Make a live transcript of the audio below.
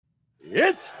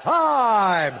It's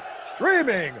time!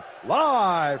 Streaming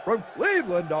live from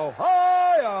Cleveland,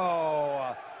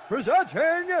 Ohio,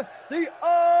 presenting the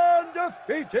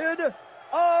undefeated,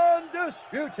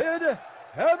 undisputed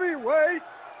heavyweight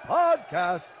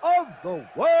podcast of the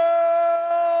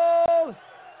world,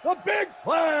 the Big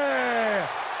Play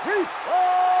Reflog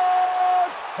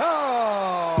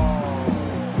Show!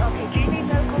 Okay, do you need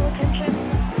medical attention?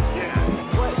 Yeah.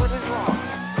 What is wrong?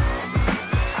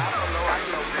 I don't know. I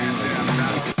know damn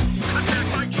about it. Contact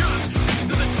by Chuck. He's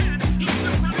to the 10. He's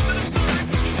still running to the 5.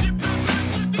 He dips outside.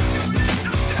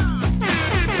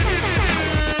 He's going in.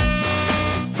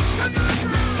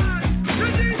 Touchdown.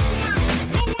 Ready,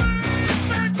 away,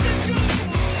 back to goal.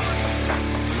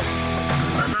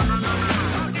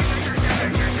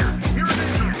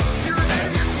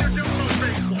 You're doing those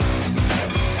baseball.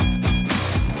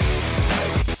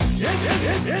 It's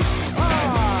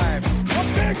time! The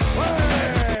Big Play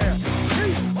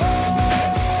Reflog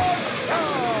Show!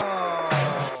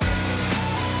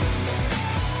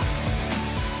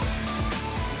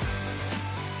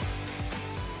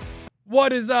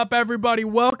 What is up, everybody?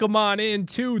 Welcome on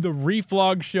into the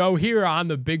Reflog Show here on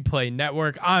the Big Play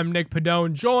Network. I'm Nick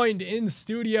Padone, joined in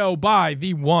studio by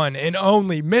the one and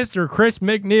only Mr. Chris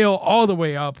McNeil, all the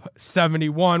way up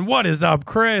 71. What is up,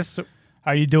 Chris?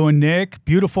 How you doing, Nick?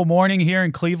 Beautiful morning here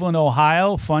in Cleveland,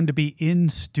 Ohio. Fun to be in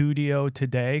studio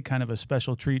today. Kind of a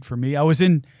special treat for me. I was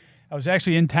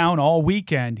actually in town all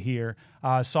weekend here.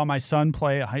 Saw my son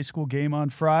play a high school game on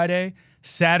Friday.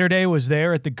 Saturday was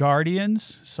there at the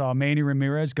Guardians. Saw Manny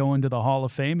Ramirez go into the Hall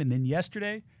of Fame. And then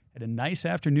yesterday, had a nice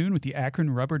afternoon with the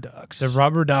Akron Rubber Ducks. The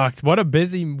Rubber Ducks. What a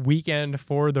busy weekend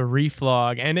for the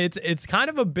Reflog. And it's kind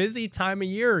of a busy time of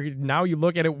year. Now you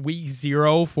look at it, week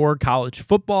 0 for college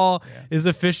football is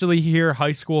officially here.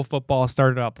 High school football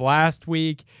started up last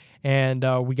week. And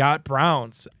we got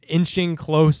Browns inching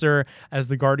closer as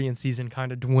the Guardian season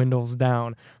kind of dwindles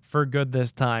down for good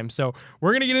this time. So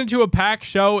we're going to get into a packed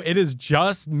show. It is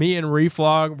just me and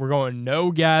Reflog. We're going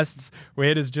no guests.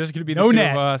 It is just going to be the two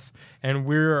of us, and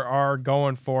we are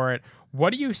going for it.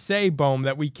 What do you say, Bohm,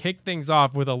 that we kick things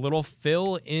off with a little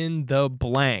fill in the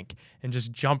blank and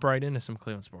just jump right into some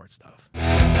Cleveland sports stuff?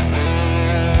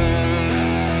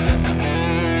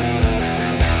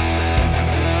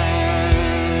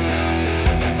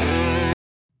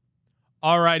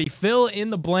 Alrighty, fill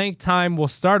in the blank time. We'll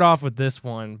start off with this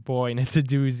one, boy, and it's a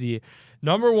doozy.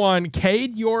 Number 1,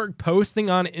 Cade York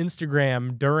posting on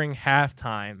Instagram during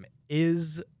halftime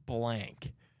is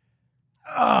blank.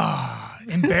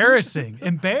 Embarrassing.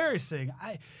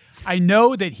 I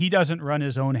know that he doesn't run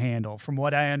his own handle. From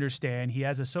what I understand, he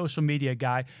has a social media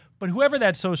guy, but whoever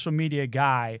that social media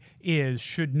guy is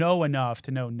should know enough to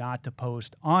know not to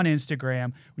post on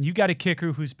Instagram when you got a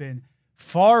kicker who's been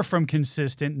far from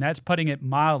consistent, and that's putting it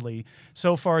mildly,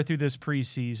 so far through this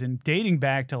preseason, dating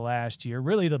back to last year,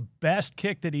 really the best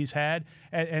kick that he's had,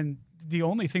 and the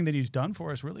only thing that he's done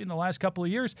for us really in the last couple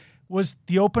of years was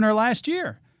the opener last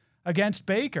year against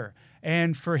Baker.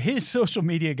 And for his social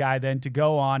media guy then to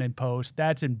go on and post,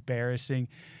 that's embarrassing.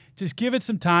 Just give it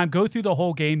some time, go through the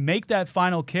whole game, make that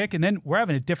final kick, and then we're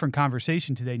having a different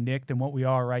conversation today, Nick, than what we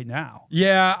are right now.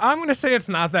 Yeah, I'm going to say it's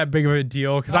not that big of a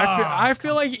deal because I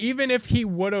feel like even if he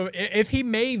would have, if he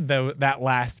made that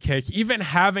last kick, even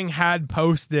having had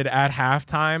posted at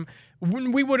halftime,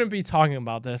 we wouldn't be talking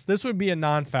about this. This would be a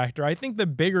non-factor. I think the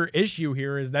bigger issue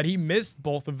here is that he missed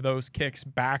both of those kicks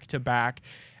back to back.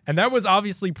 And that was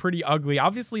obviously pretty ugly.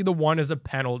 Obviously, the one is a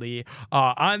penalty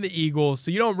on the Eagles,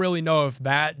 so you don't really know if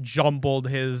that jumbled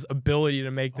his ability to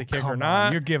make the kick or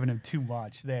not. You're giving him too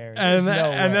much there. And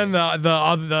then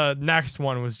the next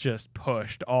one was just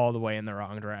pushed all the way in the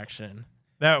wrong direction.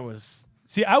 That was...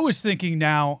 See, I was thinking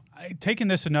now, taking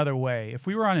this another way, if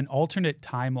we were on an alternate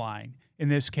timeline in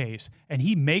this case, and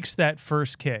he makes that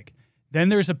first kick, then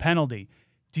there's a penalty.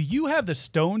 Do you have the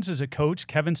stones as a coach,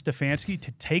 Kevin Stefanski,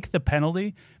 to take the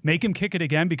penalty, make him kick it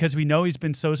again because we know he's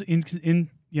been so inconsistent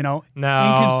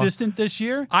this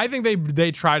year? I think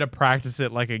they try to practice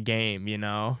it like a game, you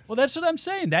know? Well, that's what I'm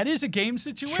saying. That is a game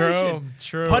situation.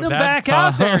 True. Put him That's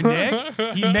back tough. out there,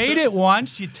 Nick. He made it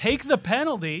once. You take the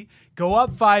penalty, go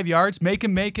up 5 yards, make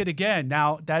him make it again.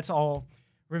 Now, that's all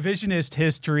revisionist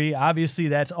history. Obviously,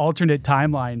 that's alternate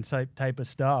timeline type of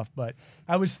stuff. But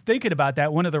I was thinking about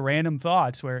that, one of the random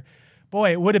thoughts where,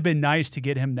 boy, it would have been nice to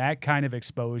get him that kind of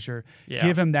exposure,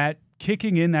 give him that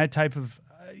kicking in that type of,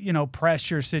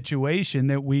 pressure situation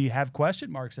that we have question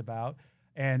marks about.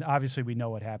 And obviously we know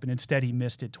what happened. Instead, he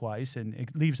missed it twice, and it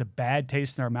leaves a bad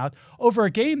taste in our mouth over a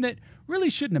game that really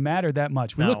shouldn't have mattered that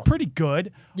much. We looked pretty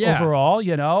good overall,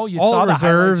 You all saw the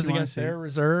reserves highlights against their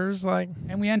reserves,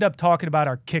 and we end up talking about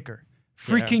our kicker.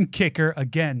 freaking kicker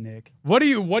again, Nick. What do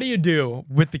you do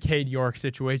with the Cade York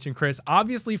situation, Chris?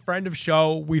 Obviously, friend of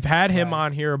show. We've had him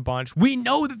on here a bunch. We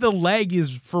know that the leg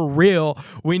is for real.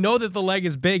 We know that the leg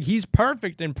is big. He's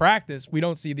perfect in practice. We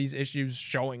don't see these issues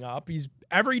showing up. He's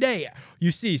every day.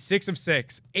 You see 6 of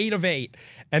 6, 8 of 8.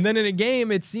 And then in a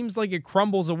game, it seems like it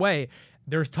crumbles away.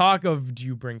 There's talk of, do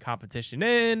you bring competition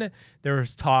in?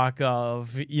 There's talk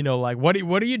of, like, what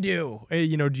do you do? Do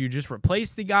you just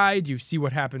replace the guy? Do you see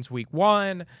what happens week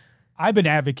 1? I've been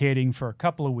advocating for a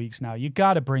couple of weeks now. You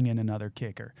got to bring in another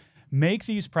kicker. Make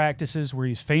these practices where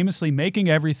he's famously making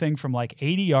everything from like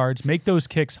 80 yards, make those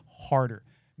kicks harder.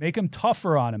 Make him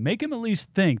tougher on him. Make him at least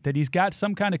think that he's got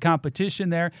some kind of competition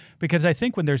there, because I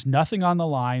think when there's nothing on the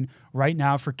line right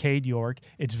now for Cade York,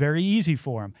 it's very easy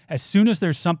for him. As soon as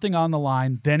there's something on the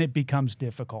line, then it becomes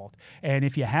difficult. And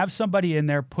if you have somebody in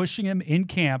there pushing him in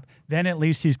camp, then at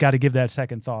least he's got to give that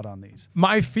second thought on these.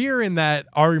 My fear in that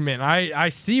argument, I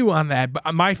see you on that,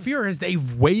 but my fear is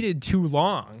they've waited too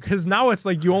long, because now it's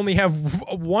like you only have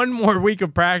one more week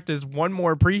of practice, one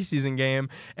more preseason game,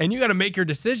 and you got to make your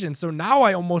decision. So now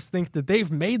I almost think that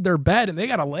they've made their bed and they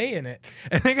got to lay in it,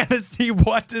 and they got to see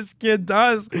what this kid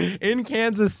does in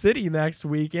Kansas City next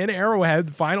week in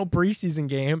Arrowhead, final preseason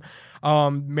game.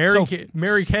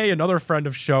 Mary Kay, another friend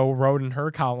of show, wrote in her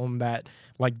column that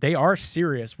like they are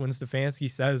serious when Stefanski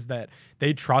says that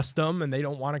they trust them and they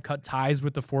don't want to cut ties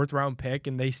with the 4th round pick,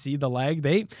 and they see the leg.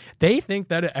 They think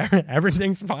that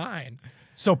everything's fine.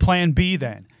 So plan B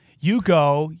then. You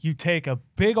go, you take a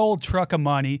big old truck of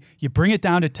money, you bring it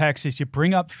down to Texas, you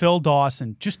bring up Phil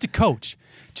Dawson just to coach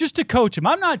him.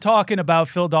 I'm not talking about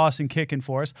Phil Dawson kicking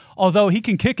for us, although he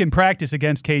can kick in practice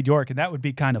against Cade York, and that would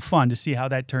be kind of fun to see how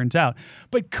that turns out.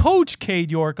 But coach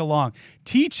Cade York along.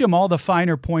 Teach him all the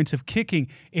finer points of kicking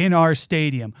in our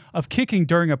stadium, of kicking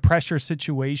during a pressure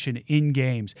situation in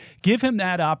games. Give him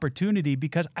that opportunity,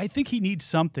 because I think he needs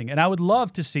something. And I would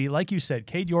love to see, like you said,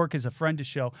 Cade York is a friend to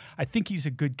show. I think he's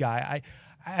a good guy.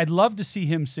 I'd love to see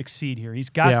him succeed here. He's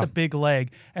got the big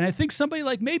leg. And I think somebody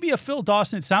like maybe a Phil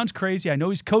Dawson, it sounds crazy. I know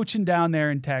he's coaching down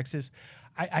there in Texas.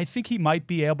 I think he might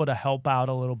be able to help out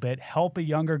a little bit, help a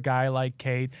younger guy like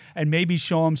Cade, and maybe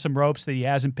show him some ropes that he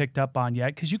hasn't picked up on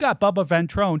yet. Because you got Bubba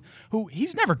Ventrone, who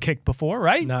he's never kicked before,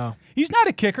 right? No. He's not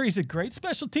a kicker. He's a great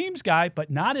special teams guy, but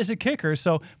not as a kicker.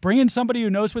 So bring in somebody who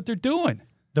knows what they're doing.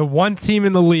 The one team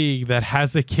in the league that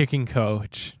has a kicking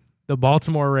coach, the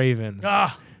Baltimore Ravens.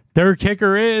 Their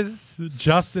kicker is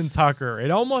Justin Tucker. It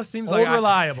almost seems like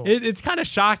reliable. It's kind of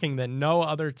shocking that no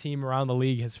other team around the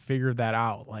league has figured that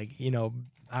out. Like,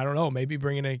 I don't know. Maybe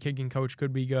bringing in a kicking coach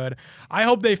could be good. I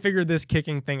hope they figure this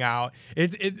kicking thing out.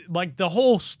 It's like the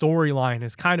whole storyline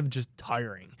is kind of just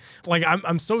tiring. Like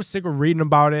I'm so sick of reading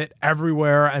about it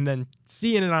everywhere and then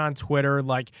seeing it on Twitter.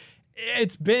 Like,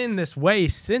 it's been this way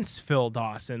since Phil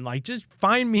Dawson. Like, just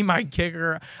find me my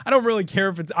kicker. I don't really care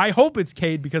if it's... I hope it's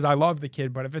Cade because I love the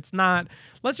kid, but if it's not,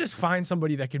 let's just find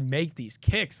somebody that can make these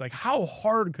kicks. Like, how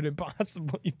hard could it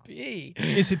possibly be?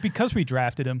 Is it because we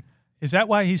drafted him? Is that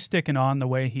why he's sticking on the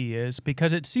way he is?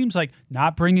 Because it seems like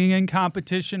not bringing in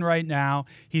competition right now,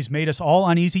 he's made us all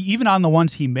uneasy. Even on the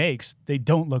ones he makes, they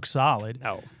don't look solid.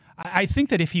 No. I think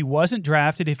that if he wasn't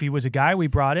drafted, if he was a guy we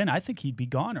brought in, I think he'd be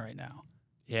gone right now.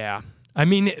 Yeah. I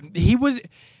mean, he was...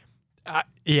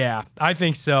 yeah, I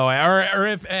think so. Or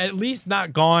if at least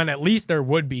not gone, at least there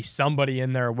would be somebody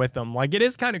in there with him. Like, it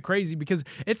is kind of crazy because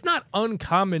it's not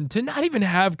uncommon to not even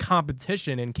have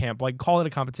competition in camp. Like, call it a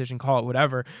competition, call it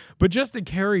whatever, but just to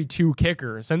carry 2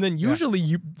 kickers. And then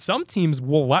usually some teams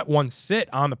will let one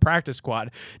sit on the practice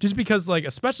squad just because, like,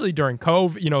 especially during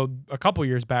COVID, a couple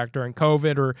years back during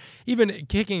COVID, or even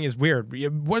kicking is weird.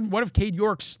 What if Cade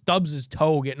York stubs his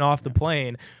toe getting off the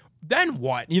plane? Then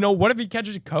what? What if he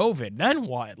catches COVID? Then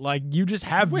what? Like, you just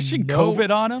have wishing COVID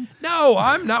on him? No,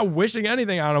 I'm not wishing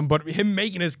anything on him, but him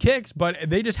making his kicks, but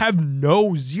they just have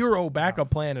zero backup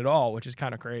plan at all, which is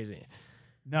kind of crazy.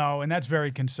 No, and that's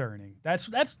very concerning. That's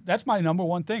my number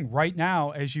one thing right now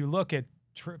as you look at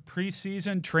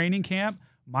preseason training camp.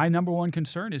 My number one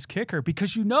concern is kicker,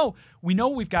 because we know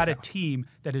we've got a team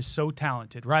that is so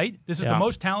talented, right? This is the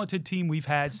most talented team we've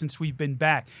had since we've been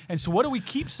back. And so what do we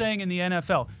keep saying in the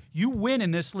NFL? You win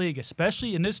in this league,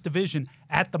 especially in this division,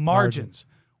 at the margins.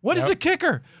 What is a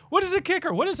kicker? What is a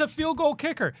kicker? What is a field goal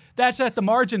kicker? That's at the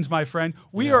margins, my friend.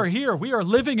 We are here. We are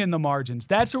living in the margins.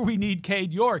 That's where we need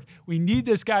Cade York. We need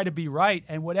this guy to be right.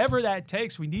 And whatever that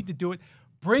takes, we need to do it.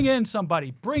 Bring in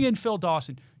somebody. Bring in Phil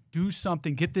Dawson. Do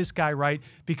something. Get this guy right,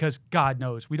 because God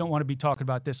knows we don't want to be talking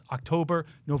about this October,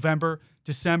 November,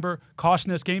 December,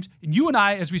 costing us games. And you and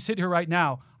I, as we sit here right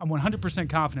now, I'm 100%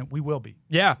 confident we will be.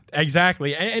 Yeah,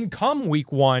 exactly. And come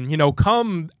week 1,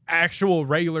 come actual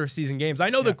regular season games. I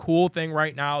know the cool thing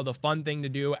right now, the fun thing to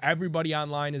do, everybody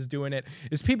online is doing it,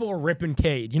 is people are ripping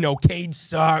Cade. Cade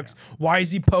sucks. Why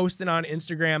is he posting on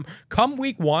Instagram? Come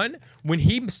week 1, when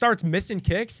he starts missing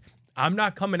kicks, I'm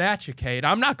not coming at you, Cade.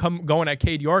 I'm not going at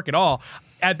Cade York at all.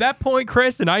 At that point,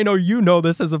 Chris, and I know you know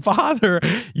this as a father,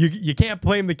 you can't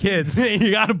blame the kids. You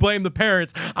got to blame the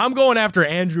parents. I'm going after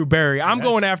Andrew Berry. I'm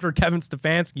going after Kevin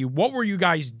Stefanski. What were you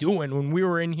guys doing when we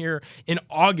were in here in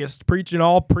August preaching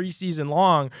all preseason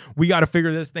long? We got to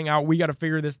figure this thing out. We got to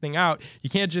figure this thing out. You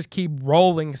can't just keep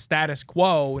rolling status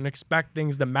quo and expect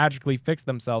things to magically fix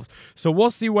themselves. So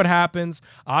we'll see what happens.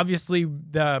 Obviously,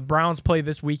 the Browns play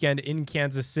this weekend in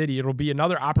Kansas City. It'll be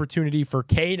another opportunity for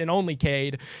Cade and only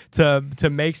Cade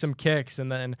to make some kicks, and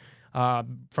then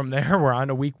from there we're on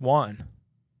to week 1.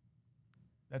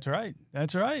 That's right.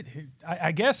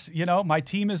 I guess, my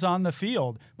team is on the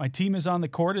field. My team is on the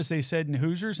court, as they said in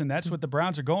Hoosiers, and that's what the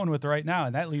Browns are going with right now,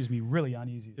 and that leaves me really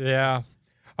uneasy. Yeah.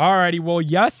 All righty. Well,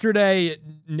 yesterday,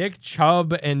 Nick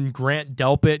Chubb and Grant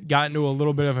Delpit got into a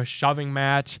little bit of a shoving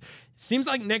match. Seems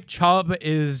like Nick Chubb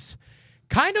is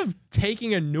kind of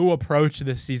taking a new approach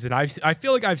this season. I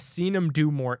feel like I've seen him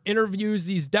do more interviews.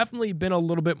 He's definitely been a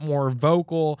little bit more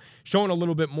vocal, showing a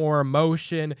little bit more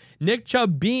emotion. Nick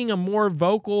Chubb being a more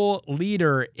vocal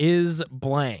leader is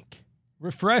blank.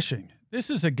 Refreshing. This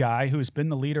is a guy who's been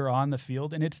the leader on the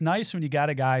field, and it's nice when you got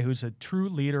a guy who's a true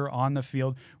leader on the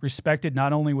field, respected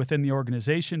not only within the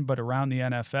organization but around the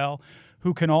NFL,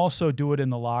 who can also do it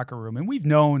in the locker room. And we've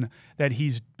known that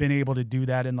he's been able to do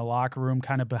that in the locker room,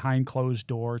 kind of behind closed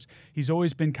doors. He's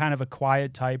always been kind of a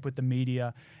quiet type with the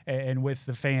media and with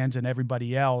the fans and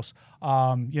everybody else.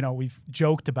 We've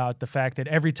joked about the fact that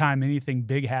every time anything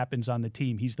big happens on the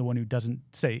team, he's the one who doesn't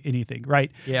say anything,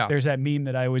 right? Yeah. There's that meme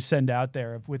that I always send out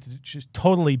there with just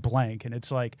totally blank, and it's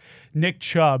like Nick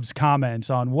Chubb's comments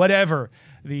on whatever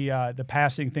the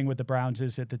passing thing with the Browns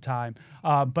is at the time.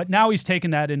 But now he's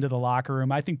taken that into the locker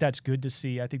room. I think that's good to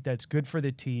see. I think that's good for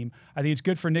the team. I think it's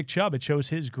good for Nick Chubb. It shows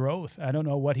his growth. I don't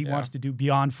know what he wants to do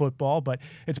beyond football, but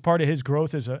it's part of his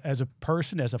growth as a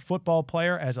person, as a football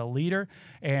player, as a leader,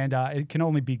 and it can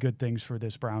only be good things for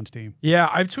this Browns team. Yeah,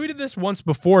 I've tweeted this once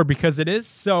before because it is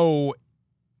so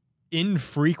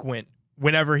infrequent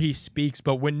whenever he speaks,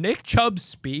 but when Nick Chubb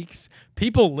speaks,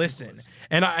 people listen.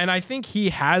 And I think he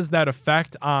has that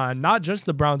effect on not just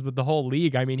the Browns, but the whole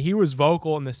league. I mean, he was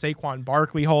vocal in the Saquon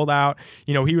Barkley holdout.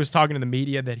 He was talking to the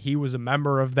media that he was a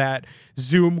member of that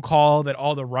Zoom call that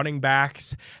all the running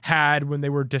backs had when they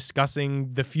were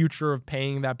discussing the future of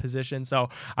paying that position. So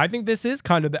I think this is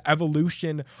kind of the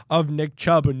evolution of Nick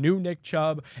Chubb, a new Nick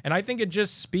Chubb. And I think it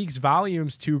just speaks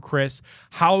volumes to, Chris,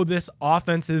 how this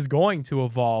offense is going to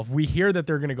evolve. We hear that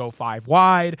they're going to go 5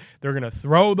 wide. They're going to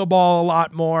throw the ball a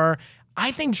lot more.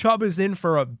 I think Chubb is in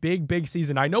for a big, big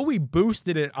season. I know we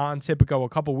boosted it on Tipico a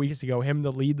couple weeks ago, him to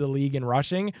lead the league in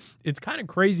rushing. It's kind of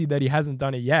crazy that he hasn't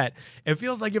done it yet. It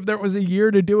feels like if there was a year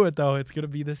to do it, though, it's going to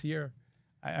be this year.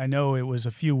 I know it was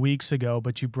a few weeks ago,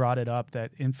 but you brought it up, that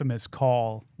infamous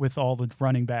call with all the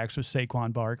running backs with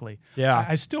Saquon Barkley. Yeah.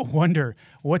 I still wonder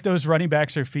what those running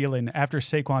backs are feeling after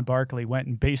Saquon Barkley went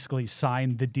and basically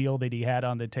signed the deal that he had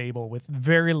on the table with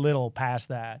very little past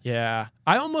that. Yeah.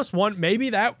 I almost want maybe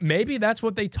that's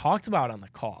what they talked about on the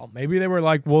call. Maybe they were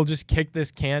like, we'll just kick this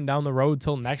can down the road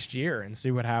till next year and see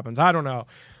what happens. I don't know.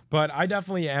 But I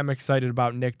definitely am excited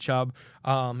about Nick Chubb.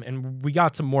 And we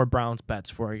got some more Browns bets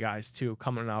for you guys, too,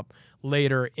 coming up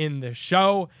later in the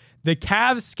show. The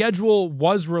Cavs schedule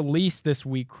was released this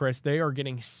week, Chris. They are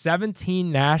getting 17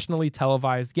 nationally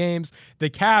televised games. The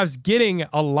Cavs getting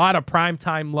a lot of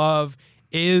primetime love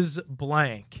is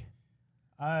blank.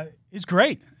 It's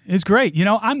great. It's great.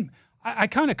 I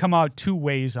kind of come out two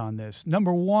ways on this.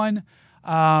 Number one,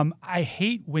 I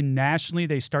hate when nationally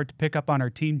they start to pick up on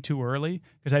our team too early,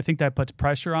 because I think that puts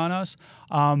pressure on us.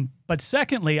 But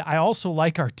secondly, I also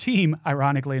like our team,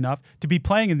 ironically enough, to be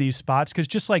playing in these spots, because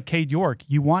just like Cade York,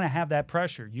 you want to have that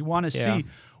pressure. You want to see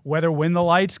whether when the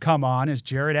lights come on, as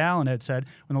Jared Allen had said,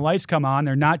 when the lights come on,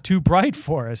 they're not too bright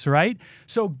for us, right?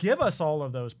 So give us all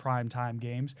of those primetime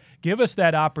games. Give us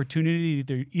that opportunity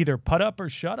to either put up or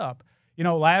shut up.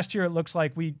 Last year it looks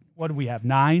like we have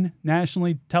 9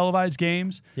 nationally televised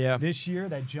games. Yeah. This year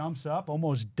that jumps up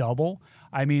almost double.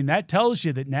 I mean, that tells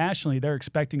you that nationally they're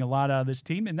expecting a lot out of this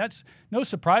team, and that's no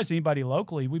surprise to anybody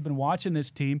locally. We've been watching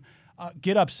this team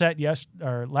get upset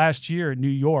last year in New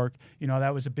York.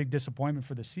 That was a big disappointment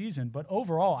for the season. But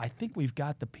overall, I think we've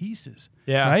got the pieces.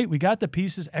 Yeah. Right? We got the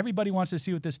pieces. Everybody wants to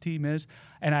see what this team is.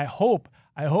 And I hope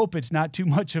it's not too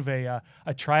much of a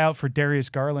tryout for Darius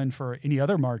Garland for any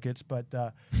other markets. But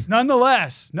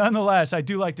nonetheless, I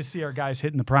do like to see our guys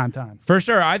hitting the prime time. For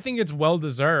sure. I think it's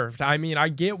well-deserved. I mean, I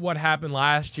get what happened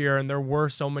last year, and there were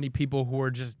so many people who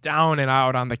were just down and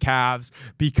out on the Cavs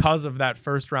because of that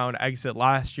first-round exit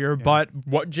last year. Yeah. But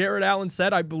what Jared Allen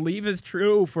said, I believe, is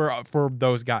true for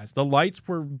those guys. The lights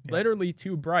were literally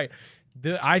too bright.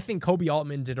 I think Kobe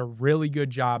Altman did a really good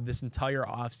job this entire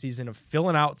offseason of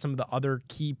filling out some of the other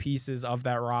key pieces of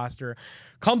that roster.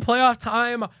 Come playoff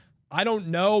time, I don't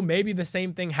know. Maybe the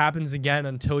same thing happens again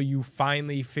until you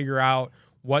finally figure out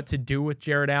what to do with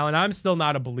Jared Allen. I'm still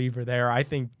not a believer there. I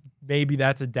think maybe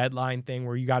that's a deadline thing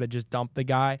where you got to just dump the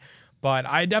guy. But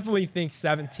I definitely think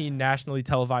 17 nationally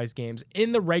televised games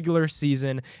in the regular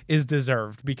season is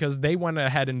deserved because they went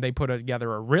ahead and they put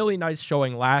together a really nice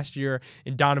showing last year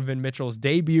in Donovan Mitchell's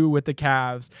debut with the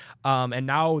Cavs. And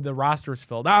now the roster is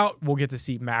filled out. We'll get to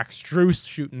see Max Strus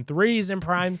shooting threes in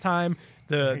prime time.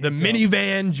 The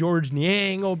minivan, George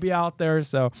Niang will be out there.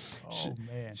 So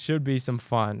should be some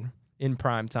fun in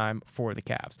prime time for the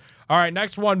Cavs. All right,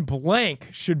 next one, blank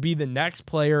should be the next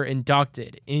player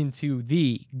inducted into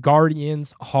the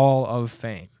Guardians Hall of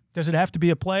Fame. Does it have to be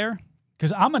a player?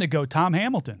 Because I'm going to go Tom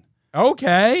Hamilton.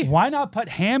 Okay. Why not put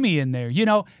Hammy in there?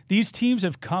 These teams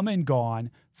have come and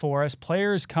gone for us.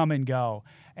 Players come and go.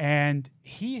 And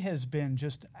he has been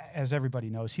just, as everybody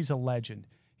knows, he's a legend.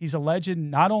 He's a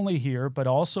legend not only here, but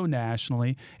also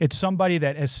nationally. It's somebody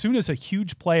that as soon as a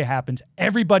huge play happens,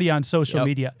 everybody on social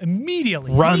media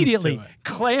immediately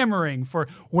clamoring for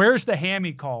where's the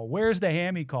Hammy call? Where's the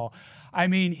Hammy call? I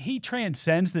mean, he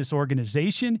transcends this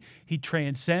organization. He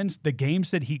transcends the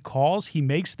games that he calls. He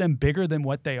makes them bigger than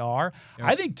what they are. Yep.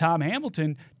 I think Tom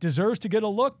Hamilton deserves to get a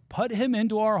look. Put him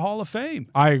into our Hall of Fame.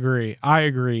 I agree.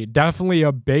 Definitely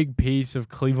a big piece of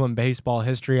Cleveland baseball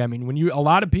history. I mean, when you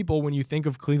think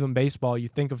of Cleveland baseball, you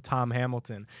think of Tom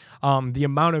Hamilton. The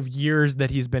amount of years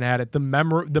that he's been at it, the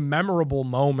memorable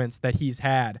moments that he's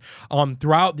had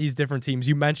throughout these different teams.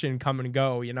 You mentioned come and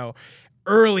go,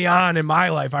 early on in my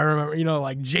life, I remember,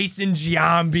 like Jason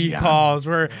Giambi calls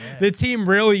where the team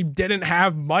really didn't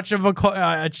have much of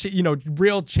a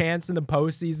real chance in the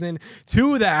postseason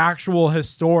to the actual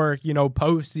historic,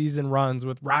 postseason runs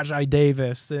with Rajai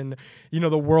Davis and,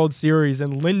 the World Series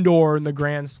and Lindor and the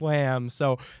Grand Slam.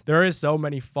 So there is so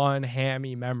many fun,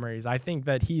 hammy memories. I think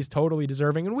that he's totally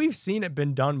deserving. And we've seen it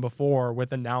been done before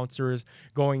with announcers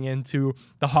going into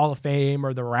the Hall of Fame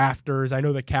or the rafters. I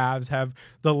know the Cavs have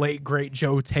the late, great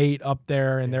Joe Tate up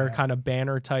there in their kind of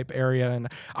banner type area. And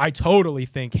I totally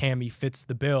think Hammy fits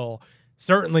the bill,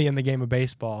 certainly in the game of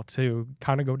baseball, to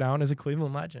kind of go down as a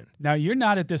Cleveland legend. Now, you're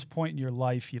not at this point in your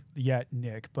life yet,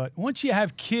 Nick, but once you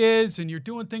have kids and you're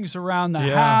doing things around the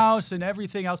house and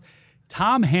everything else,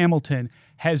 Tom Hamilton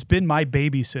has been my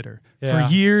babysitter for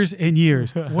years and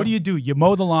years. What do? You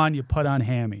mow the lawn, you put on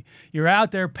Hammy. You're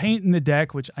out there painting the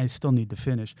deck, which I still need to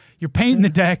finish. You're painting the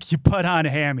deck, you put on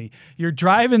Hammy. You're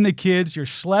driving the kids, you're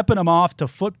schlepping them off to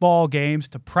football games,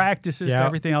 to practices, to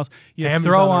everything else. You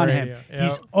throw on him. Yep.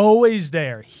 He's always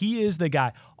there. He is the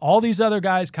guy. All these other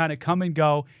guys kind of come and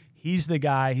go. He's the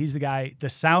guy. The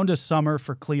sound of summer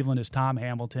for Cleveland is Tom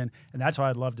Hamilton, and that's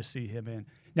why I'd love to see him in.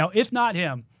 Now, if not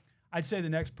him, I'd say the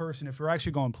next person, if we're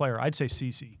actually going player, I'd say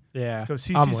CeCe. Yeah, go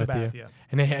CeCe Sabathia.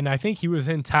 And I think he was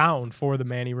in town for the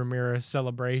Manny Ramirez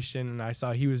celebration, and I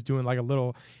saw he was doing like a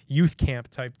little youth camp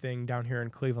type thing down here in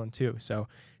Cleveland too. So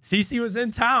CeCe was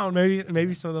in town.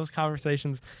 Maybe some of those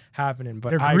conversations happening. But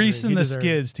they're greasing the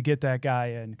skids to get that guy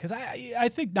in, because I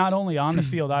think not only on the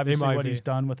field, obviously what he's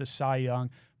done with the Cy Young,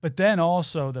 but then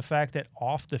also the fact that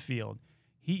off the field,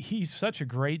 he's such a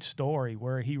great story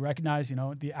where he recognized,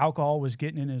 the alcohol was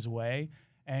getting in his way,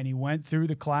 and he went through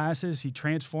the classes. He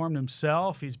transformed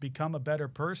himself. He's become a better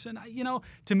person.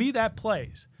 To me, that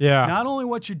plays. Yeah. Not only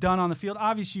what you've done on the field,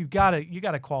 obviously you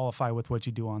gotta qualify with what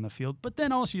you do on the field, but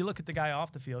then also you look at the guy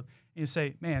off the field and you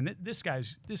say, man, this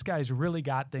guy's really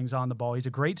got things on the ball. He's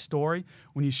a great story.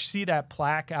 When you see that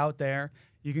plaque out there,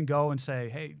 you can go and say,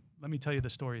 hey, let me tell you the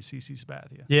story of CeCe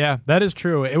Sabathia. Yeah, that is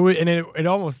true. It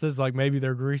almost is like maybe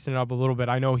they're greasing it up a little bit.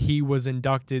 I know he was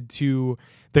inducted to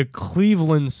the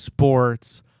Cleveland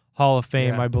Sports Hall of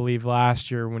Fame, I believe,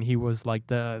 last year when he was like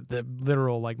the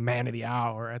literal like man of the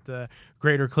hour at the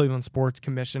Greater Cleveland Sports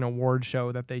Commission award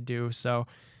show that they do. So,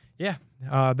 yeah,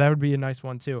 that would be a nice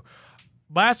one too.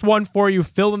 Last one for you,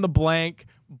 fill in the blank.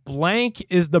 blank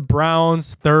is the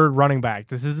Browns' third running back.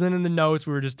 This isn't in the notes.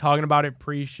 We were just talking about it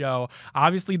pre-show.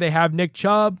 Obviously, they have Nick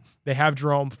Chubb. They have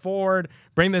Jerome Ford.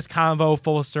 Bring this convo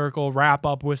full circle, wrap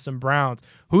up with some Browns.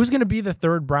 Who's going to be the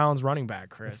third Browns running back,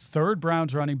 Chris? Third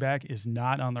Browns running back is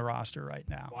not on the roster right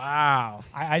now. Wow.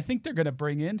 I think they're going to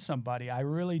bring in somebody. I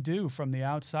really do from the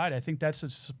outside. I think that's a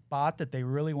spot that they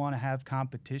really want to have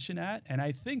competition at. And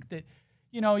I think that,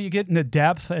 you get into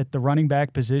depth at the running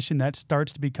back position, that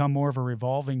starts to become more of a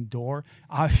revolving door.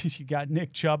 Obviously, you got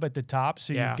Nick Chubb at the top,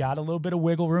 so you've got a little bit of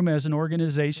wiggle room as an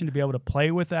organization to be able to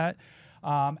play with that.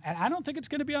 And I don't think it's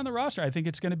going to be on the roster. I think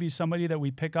it's going to be somebody that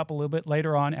we pick up a little bit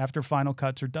later on after final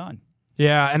cuts are done.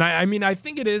 Yeah, and I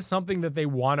think it is something that they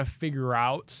want to figure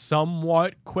out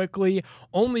somewhat quickly,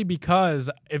 only because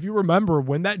if you remember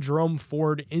when that Jerome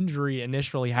Ford injury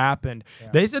initially happened,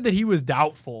 they said that he was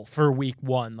doubtful for week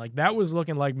 1. Like that was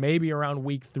looking like maybe around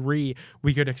week 3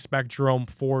 we could expect Jerome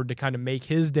Ford to kind of make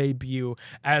his debut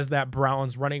as that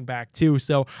Browns running back too.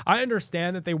 So I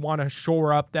understand that they want to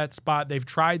shore up that spot. They've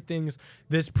tried things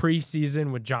this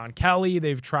preseason with John Kelly.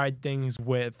 They've tried things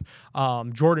with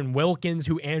Jordan Wilkins,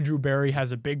 who Andrew Berry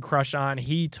has a big crush on.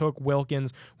 He took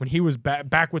Wilkins when he was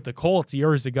back with the Colts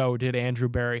years ago, did Andrew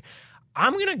Berry.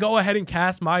 I'm going to go ahead and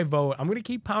cast my vote. I'm going to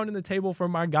keep pounding the table for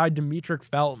my guy, Demetric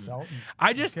Felton.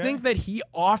 I just think that he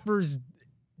offers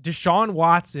Deshaun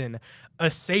Watson a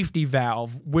safety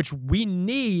valve, which we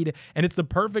need, and it's the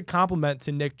perfect complement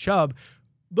to Nick Chubb.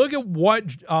 Look at what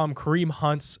Kareem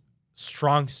Hunt's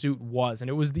strong suit was, and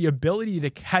it was the ability to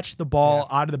catch the ball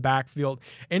out of the backfield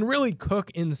and really cook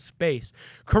in space.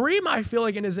 Kareem, I feel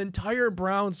like in his entire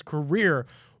Browns career,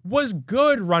 was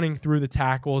good running through the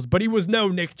tackles, but he was no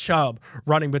Nick Chubb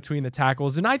running between the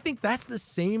tackles, and I think that's the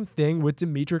same thing with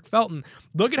Demetric Felton.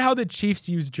 Look at how the Chiefs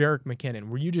use Jerick McKinnon,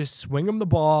 where you just swing him the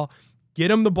ball, get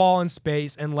him the ball in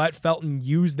space, and let Felton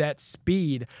use that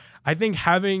speed. I think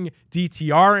having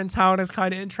DTR in town is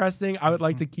kind of interesting. I would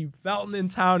like to keep Felton in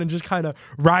town and just kind of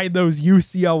ride those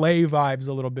UCLA vibes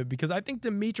a little bit, because I think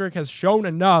Demetric has shown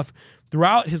enough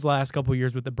throughout his last couple of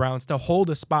years with the Browns to hold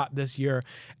a spot this year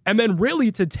and then really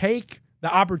to take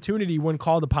the opportunity when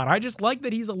called upon. I just like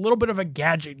that he's a little bit of a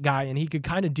gadget guy and he could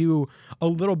kind of do a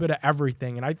little bit of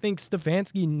everything. And I think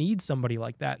Stefanski needs somebody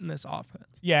like that in this offense.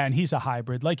 Yeah, and he's a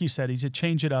hybrid. Like you said, he's a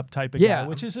change-it-up type of guy,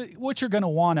 which is what you're going to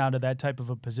want out of that type of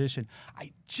a position.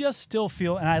 I just still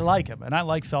feel, and I like him, and I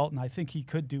like Felton. I think he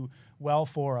could do well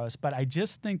for us, but I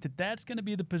just think that that's going to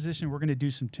be the position we're going to do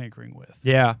some tinkering with.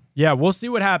 Yeah, we'll see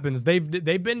what happens. They've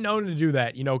been known to do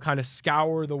that, kind of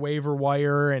scour the waiver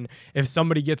wire, and if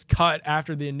somebody gets cut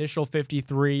after the initial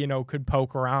 53, could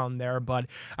poke around there. But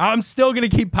I'm still going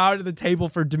to keep pounding the table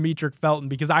for Demetric Felton,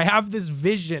 because I have this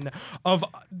vision of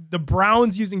the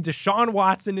Browns using Deshaun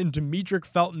Watson and Demetric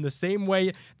Felton the same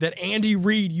way that Andy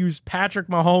Reid used Patrick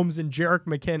Mahomes and Jerick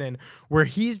McKinnon, where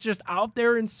he's just out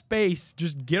there in space,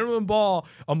 just get him the ball.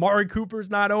 Amari Cooper's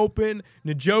not open.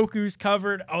 Njoku's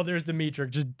covered. Oh, there's Demetric.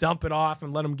 Just dump it off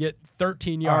and let him get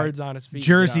 13 yards on his feet.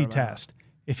 Jersey test.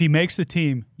 If he makes the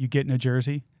team, you get in a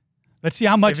jersey. Let's see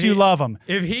how much you love him.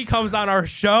 If he comes on our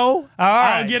show,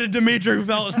 I'll get a Demetric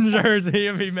Felton jersey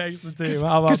if he makes the team.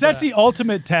 Because that's the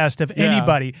ultimate test of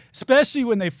anybody, especially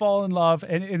when they fall in love.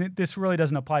 And this really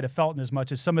doesn't apply to Felton as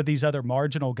much as some of these other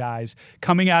marginal guys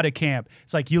coming out of camp.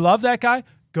 It's like, you love that guy?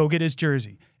 Go get his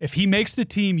jersey. If he makes the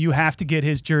team, you have to get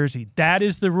his jersey. That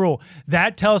is the rule.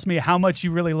 That tells me how much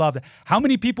you really love it. How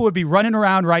many people would be running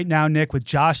around right now, Nick, with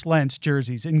Josh Lentz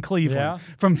jerseys in Cleveland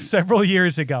from several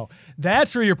years ago?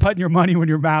 That's where you're putting your money when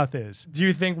your mouth is. Do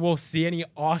you think we'll see any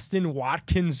Austin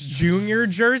Watkins Jr.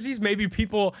 jerseys? Maybe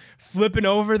people flipping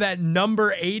over that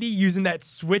number 80, using that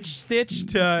switch stitch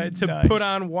to put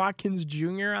on Watkins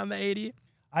Jr. on the 80?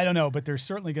 I don't know, but there's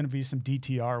certainly going to be some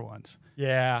DTR ones.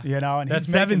 Yeah. And that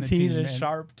he's 17 is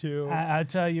sharp too. I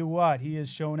tell you what, he has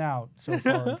shown out so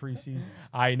far in preseason.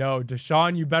 I know.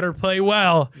 Deshaun, you better play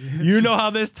well. You know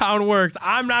how this town works.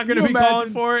 I'm not going to be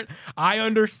calling for it. I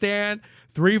understand.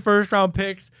 3 first-round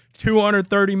picks,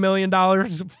 $230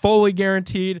 million, fully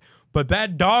guaranteed. But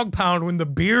that dog pound when the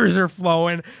beers are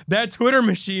flowing, that Twitter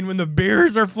machine when the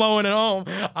beers are flowing at home,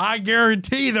 I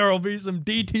guarantee there will be some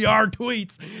DTR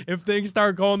tweets if things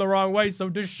start going the wrong way. So,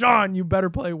 Deshaun, you better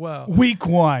play well. Week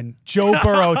 1, Joe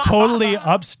Burrow totally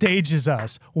upstages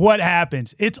us. What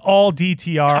happens? It's all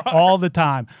DTR all the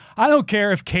time. I don't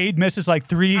care if Cade misses like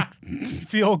 3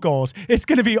 field goals. It's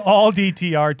going to be all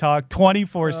DTR talk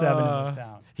 24/7 in this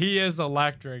town. He is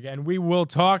electric, and we will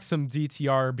talk some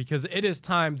DTR because it is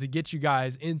time to get you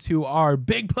guys into our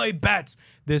big play bets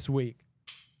this week.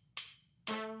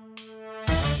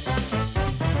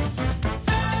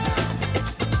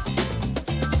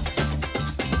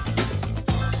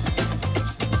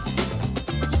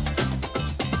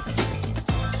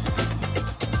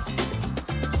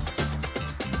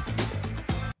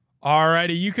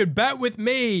 Alrighty, you could bet with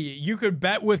me. You could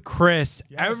bet with Chris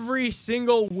every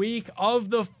single week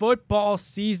of the football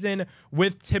season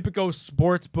with Tipico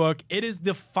Sportsbook. It is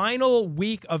the final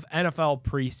week of NFL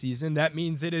preseason. That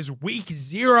means it is week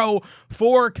 0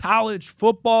 for college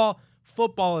football.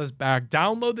 Football is back.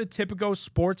 Download the Tipico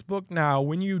Sportsbook now.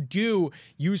 When you do,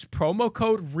 use promo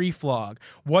code REFLOG.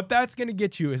 What that's going to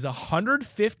get you is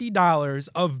 $150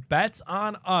 of bets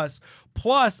on us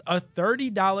plus a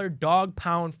 $30 dog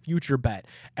pound future bet.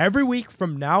 Every week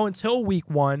from now until week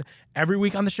 1, every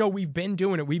week on the show, we've been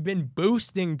doing it. We've been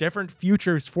boosting different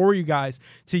futures for you guys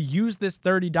to use this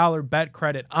 $30 bet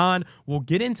credit on. We'll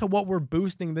get into what we're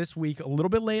boosting this week a little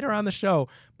bit later on the show,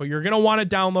 but you're going to want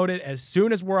to download it as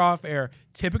soon as we're off air.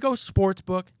 Tipico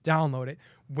Sportsbook, download it.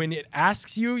 When it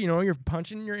asks you, you're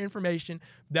punching your information,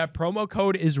 that promo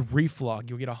code is REFLOG.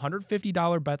 You'll get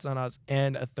 $150 bets on us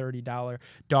and a $30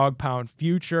 dog pound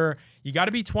future. You got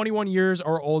to be 21 years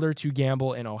or older to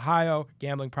gamble in Ohio.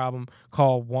 Gambling problem,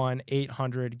 call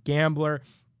 1-800-GAMBLER.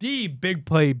 The big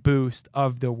play boost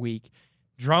of the week.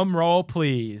 Drum roll,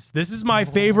 please. This is my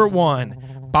favorite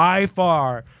one by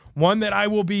far. One that I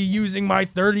will be using my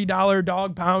 $30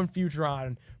 dog pound future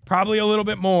on. Probably a little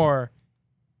bit more.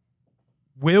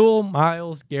 Will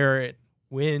Myles Garrett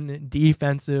win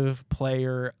Defensive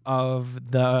Player of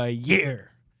the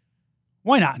Year?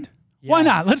 Why not? Why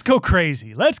not? Let's go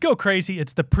crazy. Let's go crazy.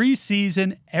 It's the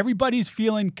preseason. Everybody's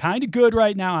feeling kind of good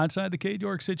right now outside the Cade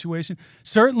York situation.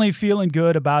 Certainly feeling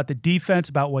good about the defense,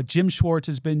 about what Jim Schwartz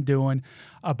has been doing,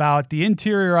 about the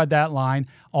interior of that line.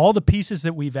 All the pieces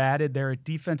that we've added there at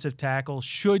defensive tackle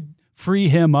should free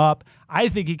him up. I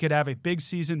think he could have a big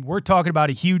season. We're talking about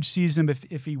a huge season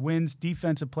if he wins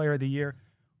Defensive Player of the Year.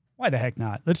 Why the heck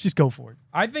not? Let's just go for it.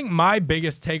 I think my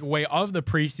biggest takeaway of the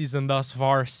preseason thus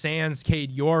far, sans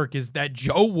Cade York, is that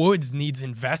Joe Woods needs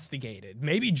investigated.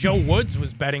 Maybe Joe Woods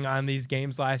was betting on these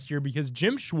games last year because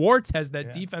Jim Schwartz has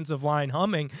that defensive line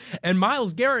humming, and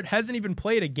Myles Garrett hasn't even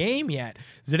played a game yet.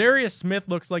 Zadarius Smith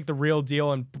looks like the real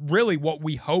deal, and really what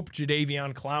we hoped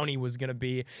Jadeveon Clowney was going to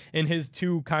be in his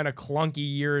 2 kind of clunky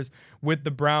years with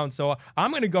the Browns. So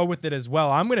I'm going to go with it as well.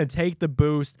 I'm going to take the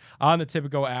boost on the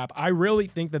Tipico app. I really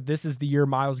think that this is the year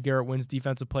Myles Garrett wins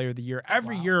Defensive Player of the Year.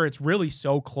 Every year it's really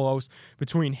so close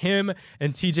between him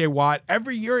and TJ Watt.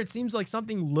 Every year it seems like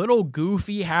something little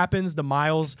goofy happens to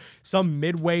Myles some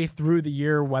midway through the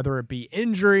year, whether it be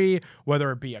injury,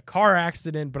 whether it be a car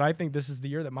accident. But I think this is the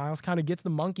year that Myles kind of gets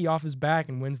the monkey off his back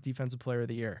and wins Defensive Player of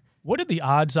the Year. What are the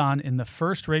odds on in the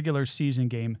first regular season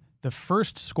game, the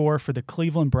first score for the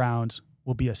Cleveland Browns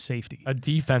will be a safety? A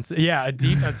defensive score. A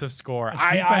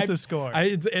defensive score.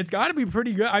 It's got to be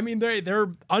pretty good. I mean, they're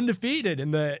undefeated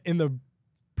in the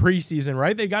preseason,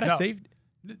 right? They got a safety.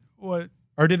 What?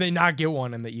 Or did they not get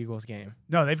one in the Eagles game?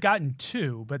 No, they've gotten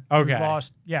 2, but okay.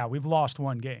 we've lost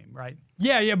 1 game, right?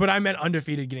 Yeah, but I meant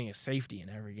undefeated getting a safety in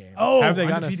every game. Oh, have they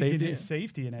gotten a safety? Getting a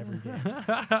safety in every game.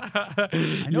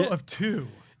 I know of 2.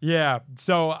 Yeah,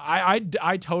 so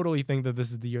I totally think that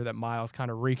this is the year that Myles kind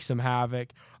of wreaks some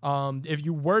havoc. If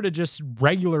you were to just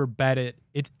regular bet it,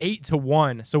 it's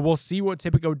 8-1. So we'll see what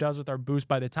Tipico does with our boost.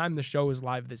 By the time the show is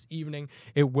live this evening,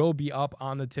 it will be up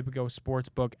on the Tipico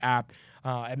Sportsbook app,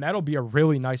 and that'll be a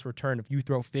really nice return if you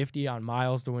throw 50 on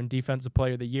Myles to win Defensive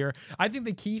Player of the Year. I think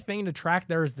the key thing to track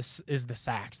there is the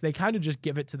sacks. They kind of just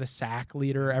give it to the sack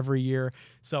leader every year.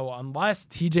 So unless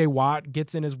TJ Watt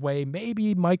gets in his way,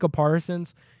 maybe Micah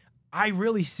Parsons, I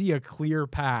really see a clear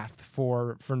path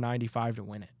for 95 to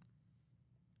win it.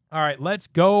 All right, let's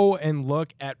go and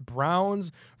look at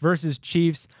Browns versus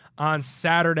Chiefs on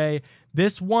Saturday.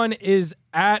 This one is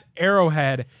at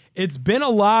Arrowhead. It's been a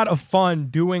lot of fun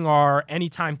doing our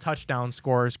anytime touchdown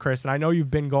scores, Chris, and I know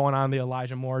you've been going on the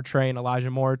Elijah Moore train.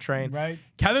 Right.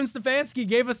 Kevin Stefanski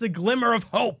gave us a glimmer of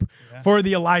hope for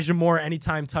the Elijah Moore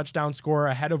anytime touchdown score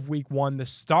ahead of week 1. The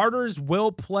starters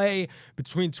will play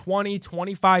between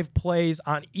 20-25 plays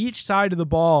on each side of the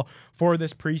ball for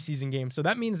this preseason game. So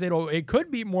that means it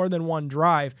could be more than one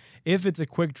drive if it's a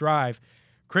quick drive.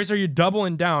 Chris, are you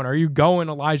doubling down? Are you going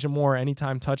Elijah Moore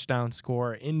anytime touchdown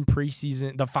score in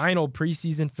preseason, the final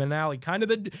preseason finale?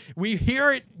 We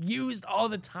hear it used all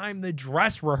the time. The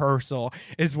dress rehearsal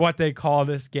is what they call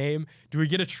this game. Do we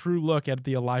get a true look at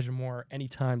the Elijah Moore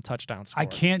anytime touchdown score? I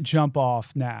can't jump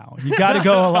off now. You got to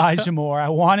go Elijah Moore. I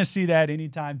want to see that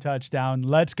anytime touchdown.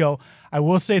 Let's go. I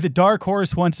will say the dark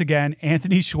horse once again,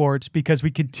 Anthony Schwartz, because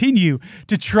we continue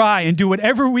to try and do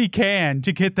whatever we can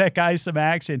to get that guy some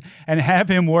action and have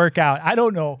him work out. I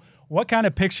don't know what kind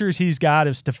of pictures he's got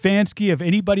of Stefanski, of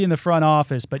anybody in the front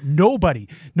office, but nobody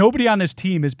on this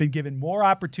team has been given more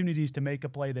opportunities to make a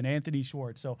play than Anthony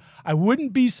Schwartz. So I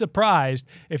wouldn't be surprised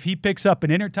if he picks up an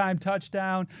intertime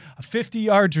touchdown, a 50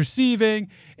 yards receiving,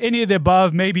 any of the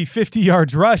above, maybe 50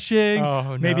 yards rushing,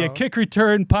 maybe a kick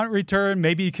return, punt return,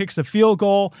 maybe he kicks a field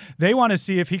goal. They want to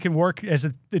see if he can work as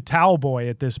the towel boy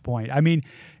at this point. I mean,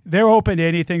 they're open to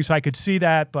anything, so I could see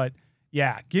that, but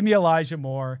yeah, give me Elijah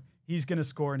Moore. He's going to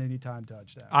score an anytime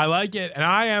touchdown. I like it, and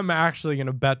I am actually going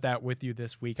to bet that with you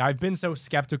this week. I've been so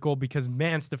skeptical because,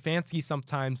 man, Stefanski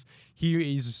sometimes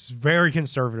he's very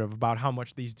conservative about how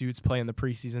much these dudes play in the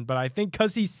preseason. But I think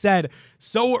because he said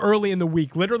so early in the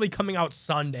week, literally coming out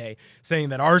Sunday, saying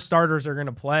that our starters are going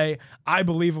to play, I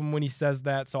believe him when he says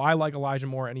that. So I like Elijah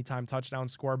Moore anytime touchdown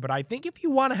score. But I think if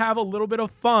you want to have a little bit of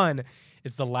fun,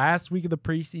 it's the last week of the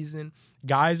preseason.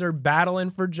 Guys are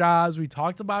battling for jobs. We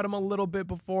talked about him a little bit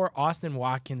before. Austin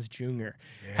Watkins Jr.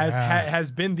 has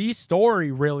been the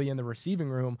story, really, in the receiving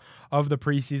room of the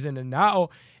preseason. And now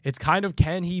it's kind of,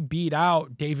 can he beat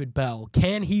out David Bell?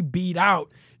 Can he beat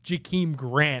out Jakeem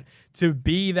Grant to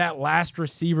be that last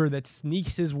receiver that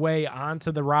sneaks his way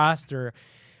onto the roster?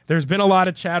 There's been a lot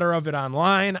of chatter of it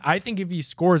online. I think if he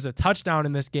scores a touchdown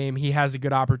in this game, he has a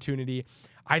good opportunity.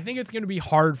 I think it's going to be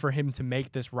hard for him to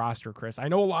make this roster, Chris. I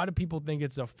know a lot of people think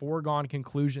it's a foregone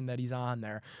conclusion that he's on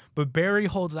there, but Barry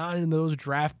holds on to those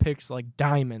draft picks like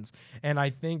diamonds. And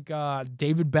I think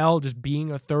David Bell just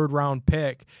being a third-round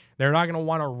pick, they're not going to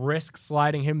want to risk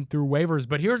sliding him through waivers.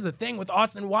 But here's the thing with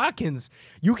Austin Watkins.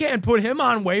 You can't put him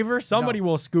on waivers. Somebody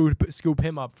will scoop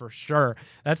him up for sure.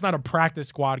 That's not a practice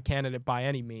squad candidate by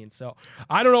any means. So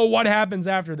I don't know what happens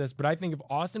after this, but I think if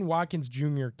Austin Watkins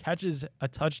Jr. catches a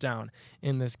touchdown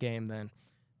in this game, then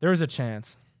there's a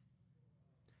chance.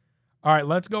 All right,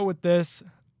 let's go with this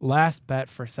last bet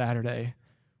for Saturday.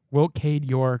 Will Cade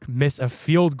York miss a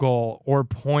field goal or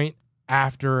point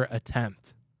after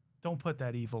attempt? Don't put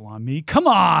that evil on me. Come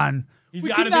on. He's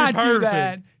got to be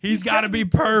perfect. He's got to be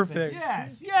perfect.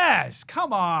 Yes.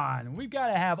 Come on. We've got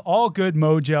to have all good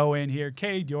mojo in here.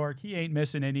 Cade York, he ain't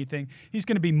missing anything. He's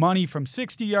going to be money from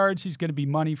 60 yards. He's going to be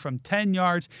money from 10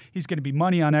 yards. He's going to be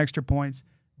money on extra points.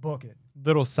 Book it.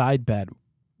 Little side bet.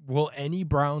 Will any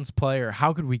Browns player,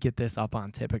 how could we get this up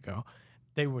on Tipico?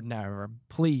 They would never.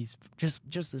 Please, just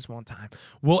this one time.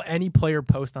 Will any player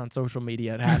post on social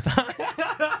media at halftime?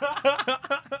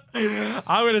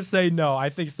 I'm going to say no. I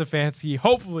think Stefanski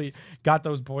hopefully got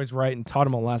those boys right and taught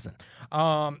them a lesson.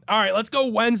 All right, let's go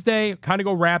Wednesday. Kind of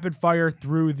go rapid fire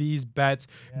through these bets.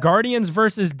 Yeah. Guardians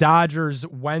versus Dodgers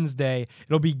Wednesday.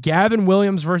 It'll be Gavin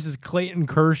Williams versus Clayton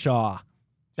Kershaw.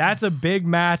 That's a big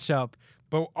matchup.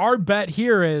 But our bet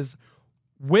here is,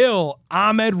 will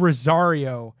Ahmed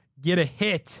Rosario get a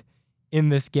hit in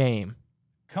this game?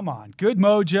 Come on. Good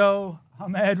mojo.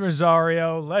 Ahmed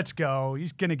Rosario. Let's go.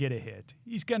 He's going to get a hit.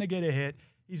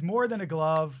 He's more than a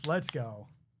glove. Let's go.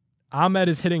 Ahmed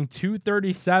is hitting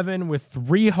 .237 with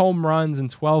 3 home runs and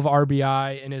 12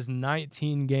 RBI in his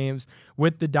 19 games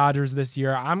with the Dodgers this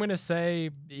year. I'm going to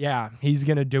say, yeah, he's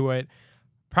going to do it.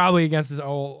 Probably against his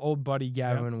old buddy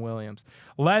Gavin Williams.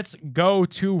 Let's go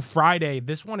to Friday.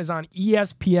 This one is on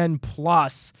ESPN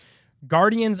Plus.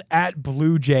 Guardians at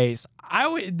Blue Jays.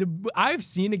 I've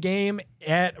seen a game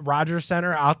at Rogers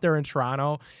Center out there in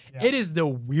Toronto. Yeah. It is the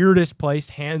weirdest place,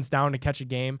 hands down, to catch a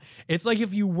game. It's like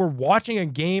if you were watching a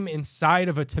game inside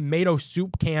of a tomato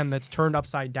soup can that's turned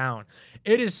upside down.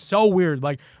 It is so weird.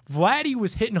 Like, Vladdy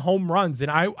was hitting home runs, and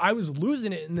I was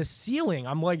losing it in the ceiling.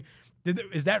 I'm like,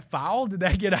 is that foul? Did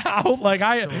that get out? Like,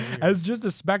 as just a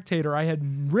spectator, I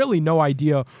had really no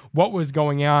idea what was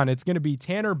going on. It's going to be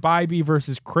Tanner Bybee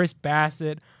versus Chris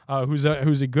Bassett, who's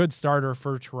a good starter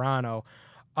for Toronto.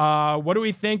 What are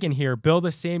we thinking here? Build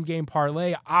a same game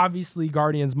parlay. Obviously,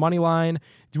 Guardians money line.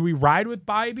 Do we ride with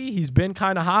Bybee? He's been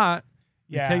kind of hot.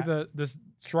 You take the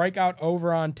strikeout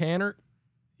over on Tanner.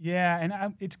 Yeah,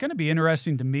 and it's going to be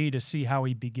interesting to me to see how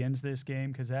he begins this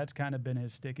game, because that's kind of been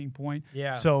his sticking point.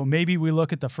 Yeah. So maybe we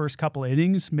look at the first couple of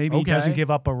innings. Maybe he doesn't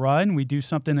give up a run. We do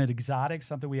something exotic,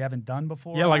 something we haven't done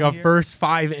before. Yeah, like a first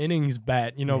 5 innings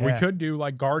bet. You know, we could do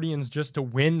like Guardians just to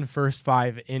win first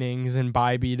 5 innings and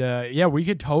Bybee to. Yeah, we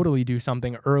could totally do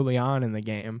something early on in the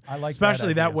game. I like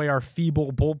especially that way our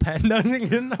feeble bullpen doesn't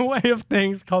get in the way of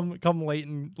things come late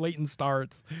in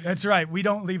starts. That's right. We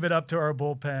don't leave it up to our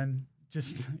bullpen.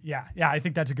 I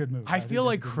think that's a good move. I feel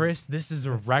like, Chris, this is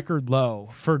a record low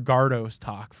for Gardos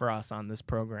talk for us on this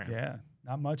program. Yeah,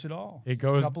 not much at all. It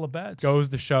goes a couple of bets. Goes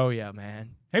to show you,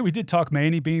 man. Hey, we did talk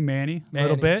Manny being Manny a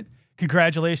little bit.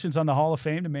 congratulations on the Hall of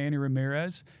Fame to Manny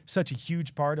Ramirez. Such a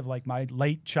huge part of like my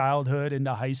late childhood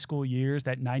into high school years,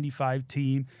 that 95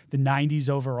 team, the 90s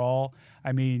overall.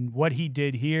 I mean, what he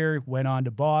did here, went on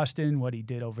to Boston, what he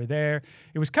did over there.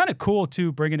 It was kind of cool,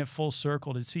 too, bringing it full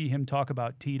circle to see him talk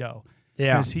about Tito.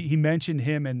 Yeah. Because he mentioned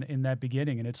him in that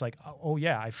beginning, and it's like, oh,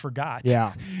 yeah, I forgot.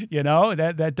 Yeah. You know,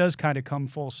 that does kind of come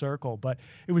full circle. But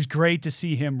it was great to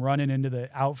see him running into the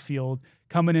outfield,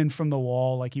 coming in from the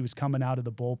wall like he was coming out of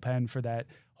the bullpen for that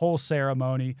whole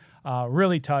ceremony.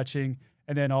 Really touching.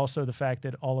 And then also the fact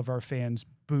that all of our fans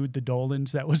booed the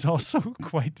Dolans. That was also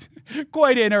quite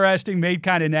interesting, made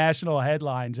kind of national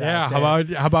headlines. Yeah, out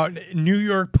there. how about New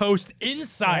York Post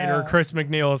insider Yeah. Chris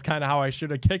McNeil is kind of how I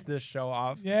should have kicked this show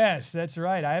off. Yes, that's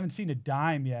right. I haven't seen a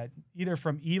dime yet, either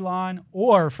from Elon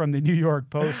or from the New York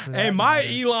Post. For Hey, that my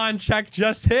matter. Elon check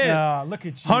just hit. Look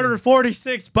at you.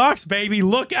 $146, baby.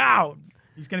 Look out.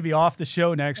 He's going to be off the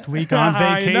show next week on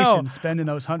I know. vacation, spending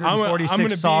those I'm gonna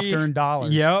 146 soft-earned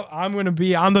dollars. Yep, I'm going to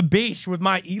be on the beach with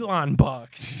my Elon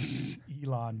bucks.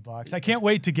 Elon bucks. I can't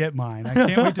wait to get mine. I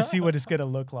can't wait to see what it's going to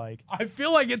look like. I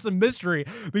feel like it's a mystery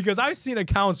because I've seen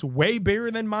accounts way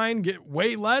bigger than mine get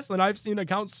way less, and I've seen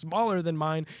accounts smaller than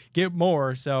mine get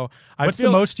more. So What's the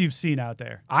most you've seen out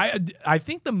there? I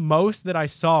think the most that I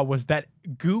saw was that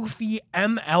goofy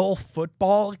ML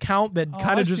football account that kind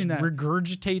I've of just seen that.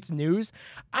 regurgitates news.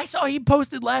 I saw he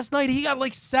posted last night. He got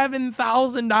like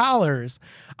 $7,000.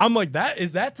 I'm like,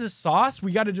 is that the sauce?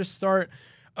 We got to just start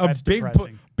a That's big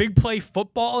depressing. big play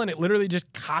football, and it literally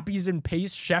just copies and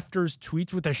pastes Schefter's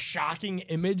tweets with a shocking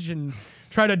image and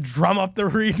try to drum up the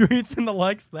retweets and the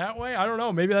likes that way. I don't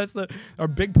know. Maybe that's our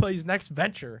big play's next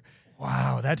venture.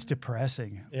 Wow, that's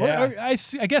depressing. Yeah. Well, I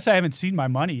guess I haven't seen my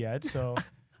money yet, so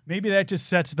maybe that just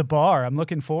sets the bar. I'm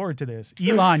looking forward to this.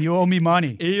 Elon, you owe me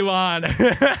money. Elon,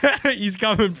 he's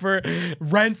coming for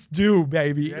rent's due,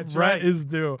 baby. That's Rent right. is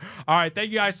due. All right.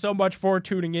 Thank you guys so much for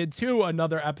tuning in to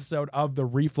another episode of the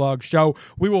Reflog Show.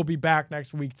 We will be back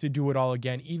next week to do it all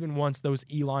again, even once those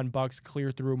Elon bucks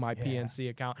clear through my PNC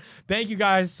account. Thank you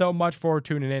guys so much for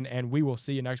tuning in, and we will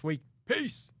see you next week.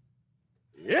 Peace.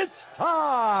 It's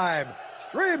time!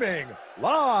 Streaming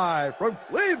live from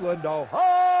Cleveland,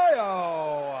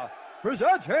 Ohio!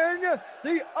 Presenting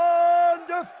the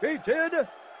undefeated,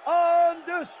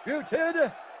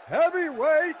 undisputed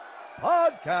heavyweight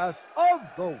podcast of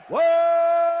the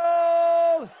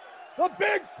world! The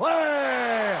Big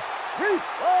Play!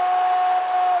 Reflog